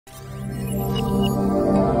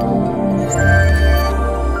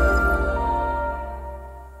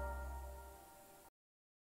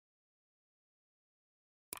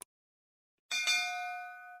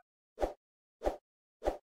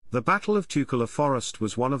The Battle of Tuchola Forest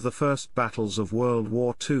was one of the first battles of World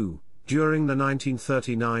War II, during the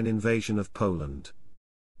 1939 invasion of Poland.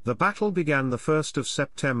 The battle began the 1st of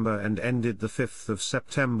September and ended the 5th of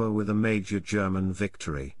September with a major German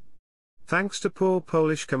victory. Thanks to poor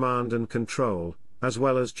Polish command and control, as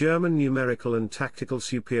well as German numerical and tactical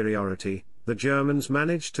superiority, the Germans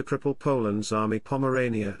managed to cripple Poland's Army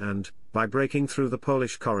Pomerania and, by breaking through the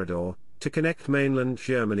Polish corridor, to connect mainland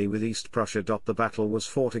Germany with East Prussia. The battle was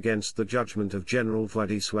fought against the judgment of General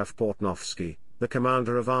Wladyslaw Bortnowski, the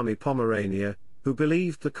commander of Army Pomerania, who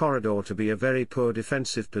believed the corridor to be a very poor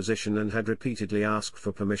defensive position and had repeatedly asked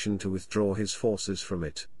for permission to withdraw his forces from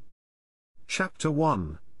it. Chapter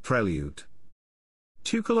 1, Prelude.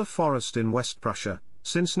 Tuchola Forest in West Prussia,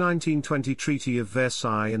 since 1920 Treaty of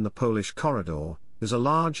Versailles in the Polish corridor, is a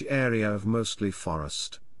large area of mostly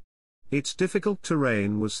forest. Its difficult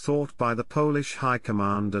terrain was thought by the Polish High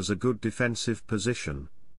Command as a good defensive position.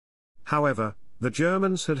 However, the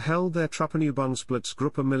Germans had held their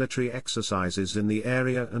Truppenübungsblitzgruppe military exercises in the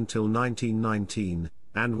area until 1919,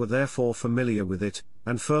 and were therefore familiar with it,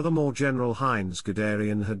 and furthermore General Heinz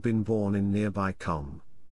Guderian had been born in nearby Kulm.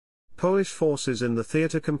 Polish forces in the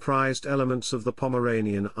theatre comprised elements of the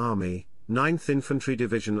Pomeranian Army, 9th Infantry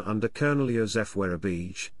Division under Colonel Józef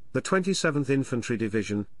Werabij, the 27th Infantry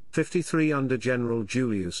Division, 53 under General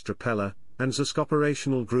Julius Trapella, and Zask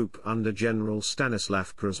Operational Group under General Stanislaw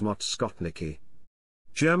Krasmot-Skotnicki.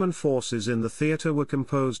 German forces in the theatre were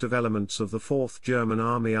composed of elements of the 4th German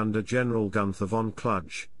Army under General Gunther von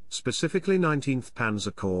Kluge, specifically 19th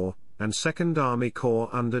Panzer Corps, and 2nd Army Corps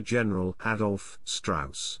under General Adolf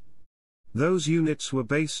Strauss. Those units were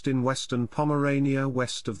based in western Pomerania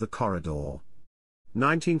west of the corridor.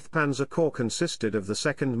 19th Panzer Corps consisted of the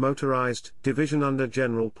 2nd Motorized Division under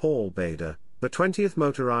General Paul Bader, the 20th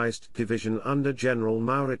Motorized Division under General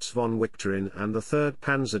Mauritz von Wichterin and the 3rd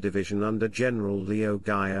Panzer Division under General Leo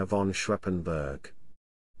Geyer von Schweppenberg.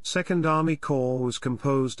 2nd Army Corps was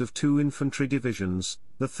composed of 2 infantry divisions,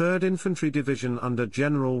 the 3rd Infantry Division under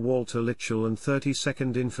General Walter Lichel and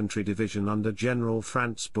 32nd Infantry Division under General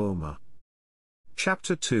Franz Bohmer.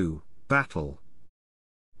 Chapter 2, Battle.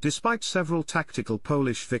 Despite several tactical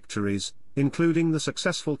Polish victories, including the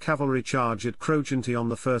successful cavalry charge at Krojanty on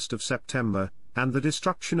the 1st of September, and the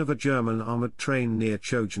destruction of a German armoured train near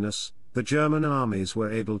Chojanus, the German armies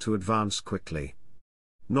were able to advance quickly.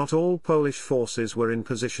 Not all Polish forces were in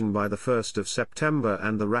position by the 1st of September,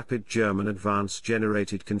 and the rapid German advance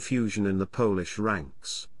generated confusion in the Polish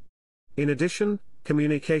ranks. In addition,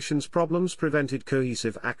 communications problems prevented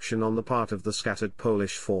cohesive action on the part of the scattered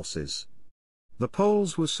Polish forces. The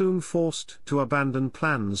Poles were soon forced to abandon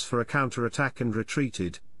plans for a counterattack and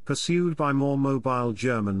retreated, pursued by more mobile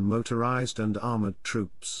German motorized and armored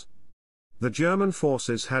troops. The German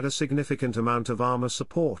forces had a significant amount of armor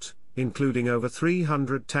support, including over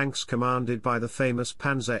 300 tanks commanded by the famous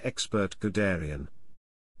panzer expert Guderian.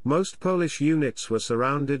 Most Polish units were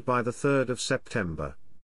surrounded by the 3rd of September.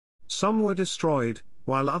 Some were destroyed,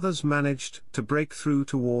 while others managed to break through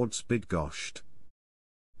towards Bydgoszcz.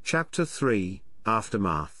 Chapter 3,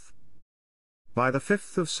 Aftermath. By the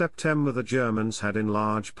 5th of September the Germans had in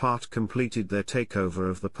large part completed their takeover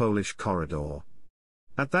of the Polish corridor.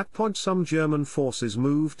 At that point some German forces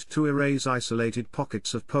moved to erase isolated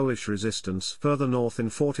pockets of Polish resistance further north in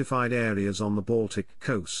fortified areas on the Baltic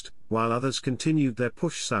coast, while others continued their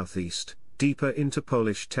push southeast, deeper into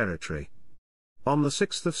Polish territory. On the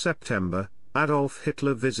 6th of September, Adolf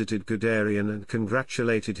Hitler visited Guderian and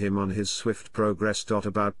congratulated him on his swift progress.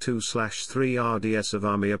 About 2/3 RDS of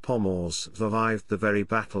Armia Pomors survived the very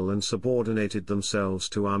battle and subordinated themselves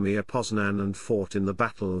to Armia Poznan and fought in the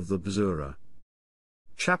Battle of the Bzura.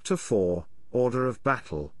 Chapter 4, Order of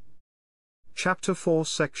Battle. Chapter 4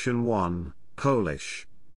 Section 1, Polish.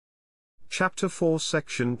 Chapter 4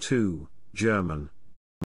 Section 2, German.